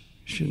us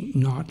should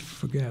not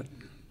forget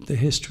the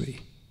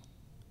history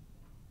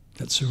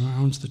that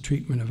surrounds the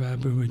treatment of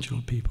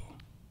Aboriginal people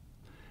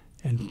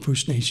and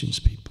First Nations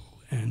people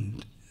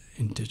and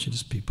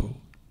Indigenous people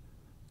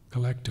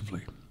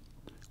collectively.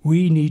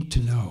 We need to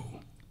know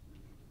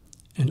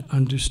and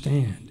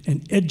understand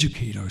and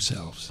educate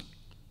ourselves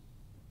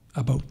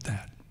about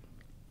that.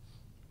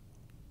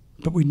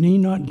 But we need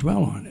not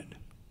dwell on it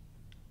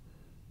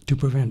to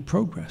prevent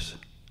progress,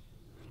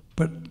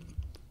 but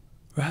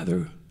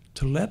rather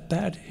to let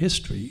that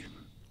history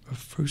of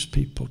First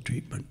People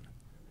treatment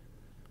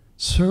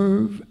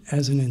serve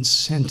as an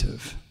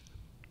incentive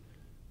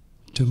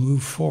to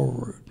move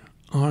forward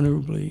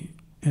honorably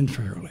and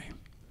fairly.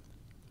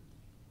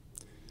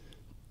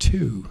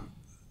 Two,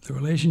 the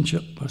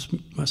relationship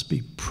must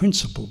be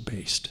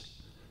principle-based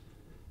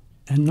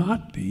and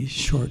not be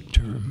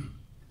short-term.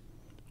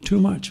 Too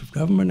much of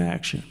government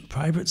action,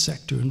 private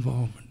sector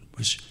involvement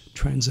was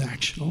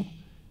transactional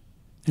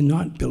and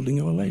not building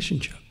a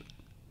relationship.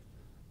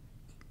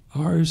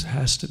 Ours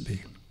has to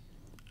be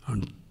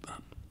on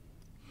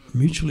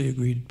mutually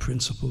agreed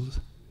principles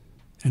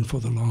and for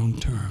the long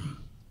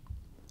term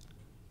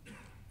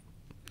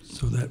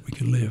so that we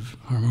can live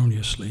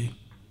harmoniously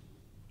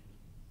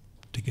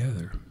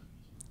together.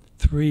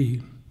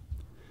 Three,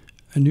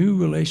 a new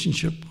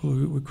relationship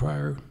will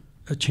require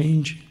a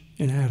change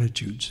in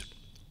attitudes,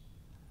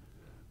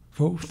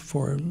 both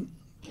for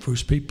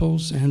First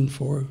Peoples and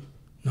for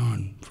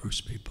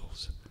non-First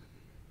Peoples,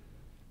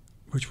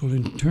 which will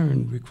in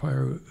turn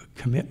require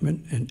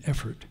commitment and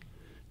effort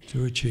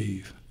to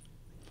achieve.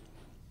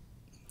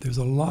 There's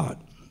a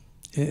lot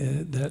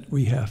that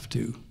we have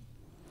to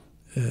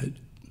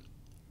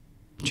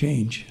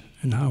change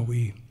in how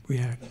we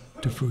react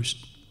to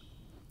First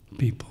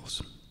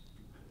Peoples.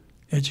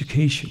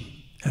 Education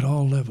at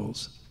all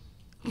levels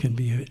can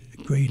be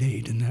a great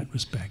aid in that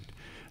respect.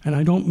 And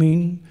I don't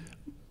mean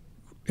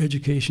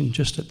education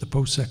just at the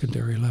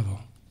post-secondary level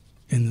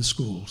in the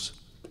schools,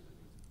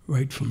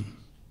 right from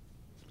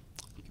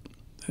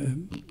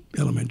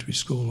elementary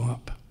school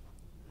up.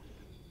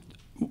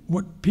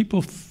 What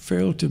people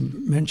fail to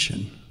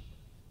mention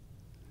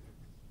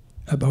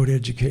about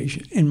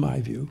education, in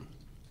my view,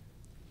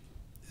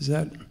 is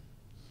that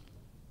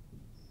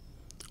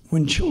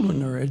when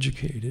children are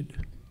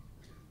educated,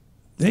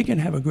 they can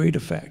have a great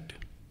effect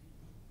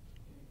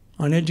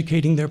on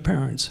educating their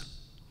parents.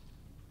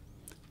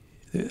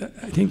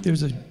 I think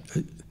there's a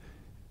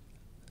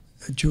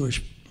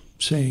Jewish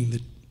saying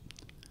that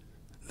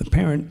the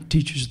parent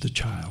teaches the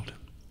child,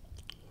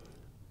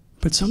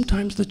 but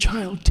sometimes the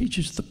child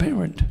teaches the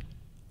parent.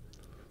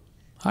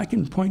 I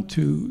can point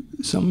to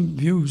some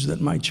views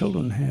that my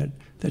children had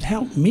that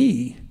helped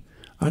me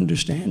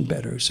understand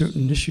better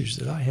certain issues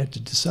that I had to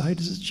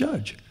decide as a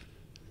judge.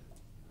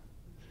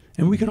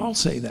 And we can all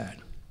say that,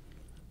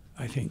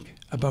 I think,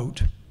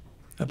 about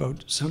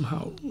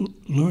somehow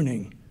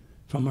learning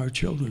from our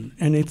children.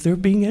 And if they're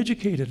being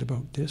educated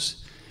about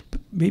this,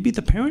 maybe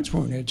the parents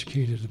weren't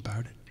educated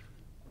about it,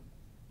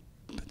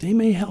 but they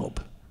may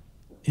help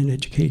in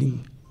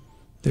educating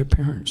their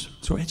parents.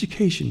 So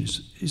education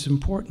is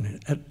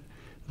important at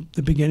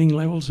the beginning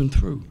levels and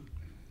through.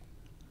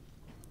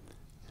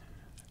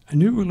 A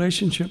new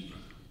relationship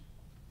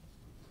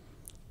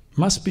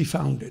must be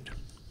founded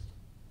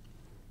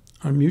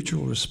on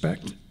mutual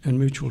respect and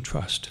mutual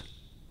trust.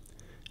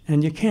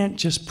 And you can't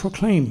just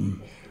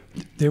proclaim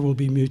there will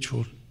be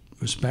mutual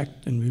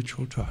respect and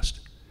mutual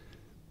trust.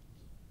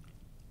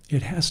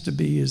 It has to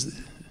be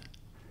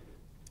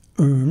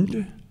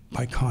earned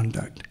by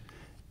conduct.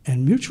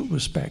 And mutual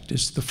respect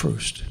is the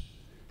first,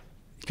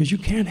 because you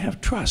can't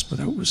have trust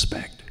without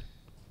respect.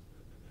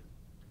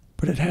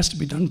 But it has to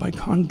be done by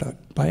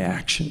conduct, by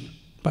action,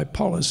 by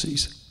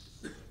policies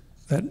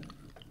that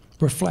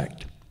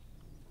reflect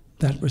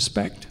that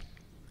respect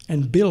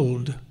and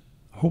build,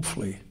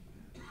 hopefully,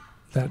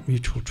 that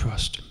mutual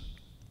trust.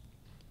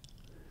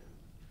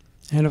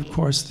 And of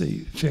course, the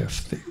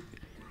fifth, the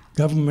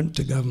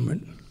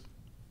government-to-government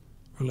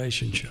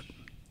relationship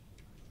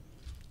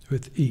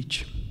with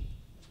each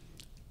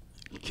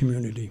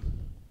community.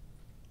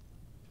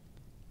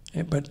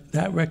 But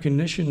that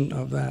recognition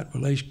of that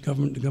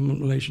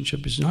government-to-government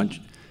relationship is not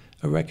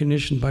a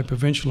recognition by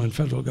provincial and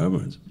federal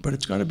governments, but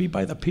it's got to be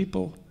by the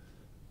people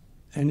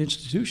and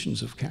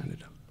institutions of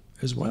Canada,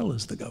 as well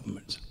as the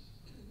governments,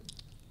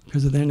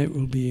 because then it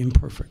will be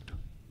imperfect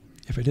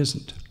if it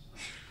isn't.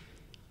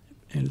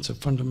 And it's of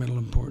fundamental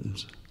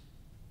importance.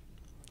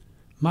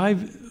 My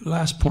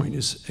last point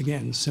is,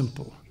 again,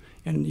 simple.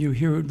 And you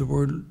hear the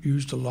word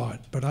used a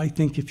lot, but I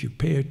think if you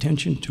pay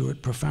attention to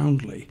it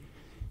profoundly,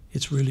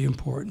 it's really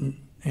important,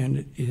 and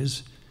it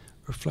is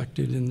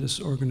reflected in this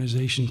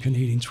organization,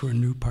 Canadians for a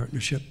New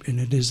Partnership, and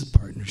it is a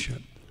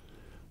partnership.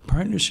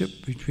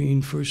 Partnership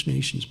between First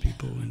Nations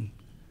people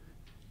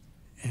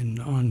and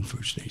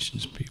non-First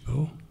Nations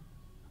people,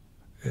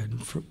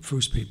 and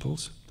First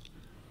Peoples,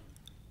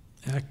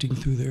 acting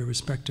through their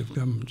respective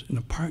governments. And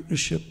a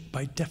partnership,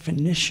 by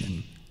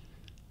definition,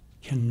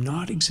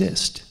 cannot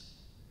exist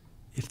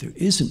if there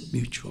isn't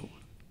mutual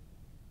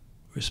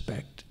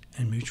respect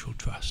and mutual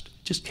trust.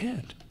 It just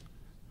can't.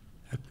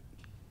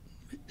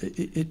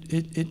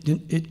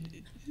 It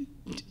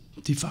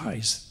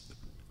defies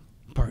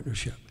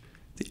partnership.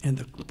 And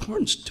the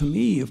importance to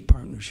me of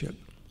partnership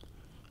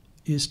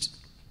is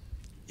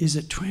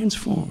it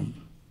transforms.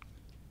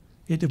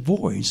 It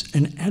avoids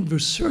an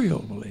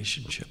adversarial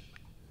relationship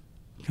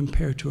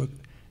compared to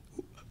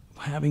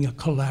having a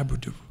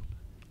collaborative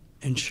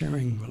and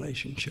sharing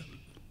relationship.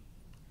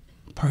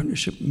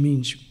 Partnership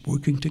means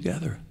working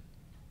together.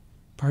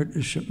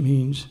 Partnership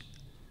means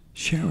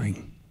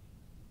sharing.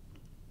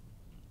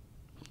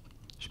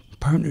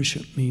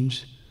 Partnership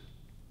means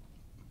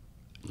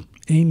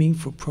aiming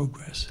for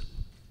progress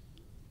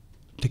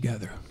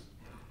together.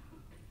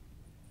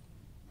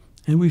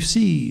 And we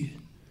see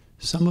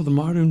some of the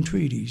modern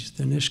treaties,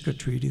 the Nisga'a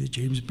Treaty, the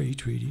James Bay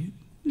Treaty,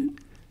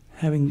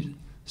 having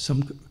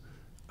some,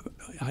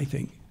 I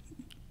think,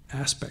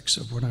 aspects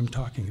of what I'm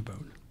talking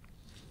about.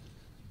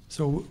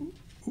 So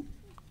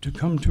to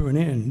come to an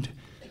end,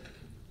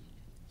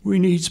 we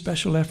need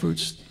special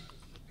efforts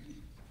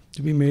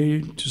to be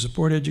made to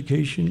support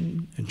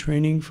education and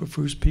training for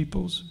First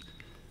Peoples,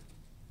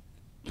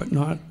 but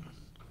not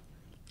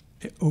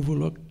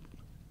overlook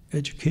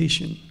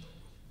education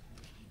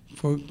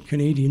for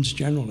Canadians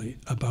generally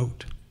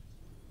about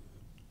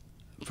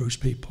First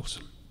Peoples.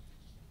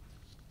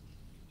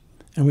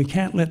 And we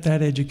can't let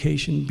that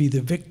education be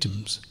the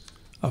victims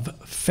of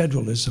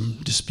federalism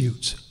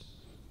disputes.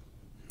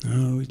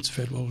 No, it's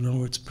federal,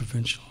 no, it's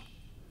provincial.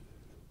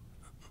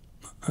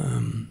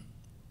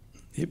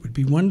 It would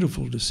be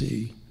wonderful to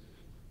see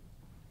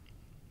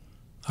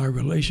our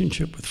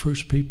relationship with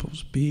First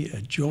Peoples be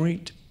a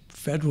joint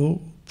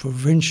federal,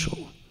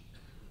 provincial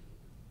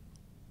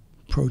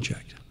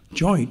project.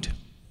 Joint,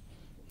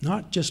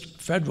 not just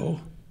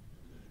federal,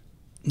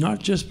 not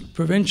just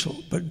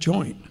provincial, but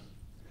joint,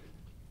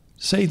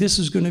 say this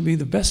is going to be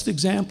the best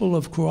example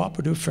of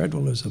cooperative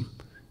federalism,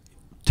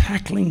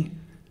 tackling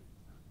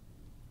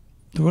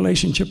the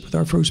relationship with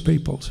our First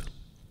Peoples.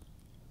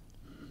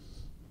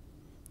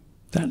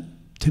 That,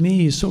 to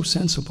me, is so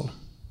sensible.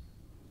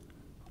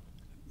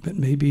 But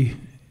maybe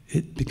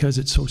because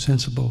it's so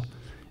sensible,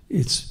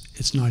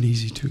 it's not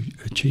easy to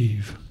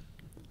achieve.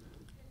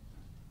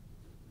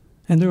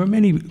 And there are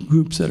many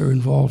groups that are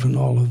involved in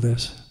all of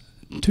this,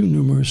 too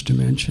numerous to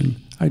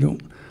mention.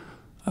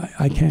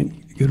 I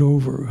can't get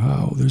over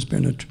how there's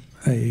been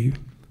a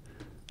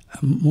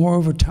more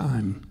of a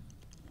time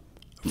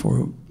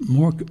for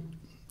more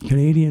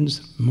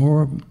Canadians,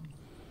 more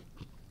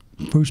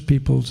First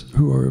Peoples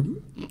who are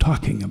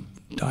talking,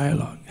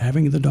 dialogue,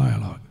 having the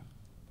dialogue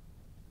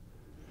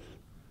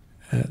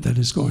that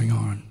is going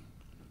on,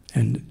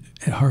 and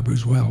it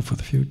harbors well for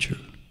the future.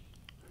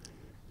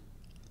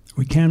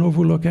 We can't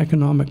overlook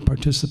economic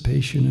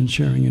participation and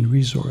sharing in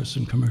resource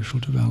and commercial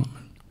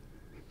development.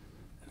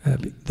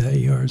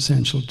 They are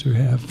essential to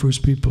have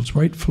First Peoples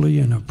rightfully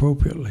and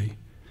appropriately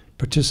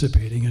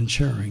participating and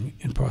sharing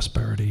in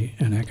prosperity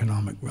and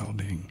economic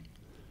well-being.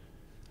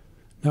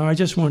 Now, I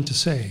just want to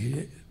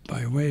say,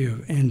 by way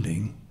of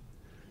ending,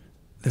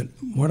 that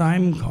what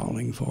I'm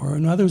calling for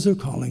and others are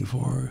calling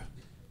for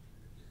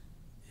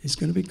is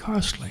going to be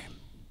costly.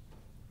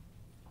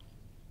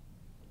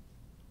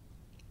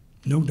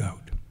 No doubt.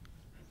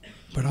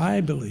 But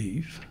I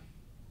believe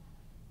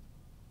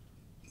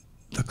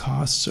the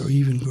costs are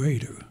even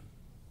greater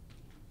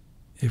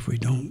if we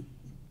don't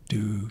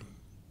do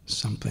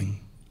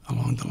something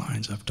along the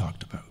lines I've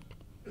talked about.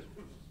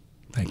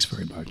 Thanks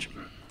very much.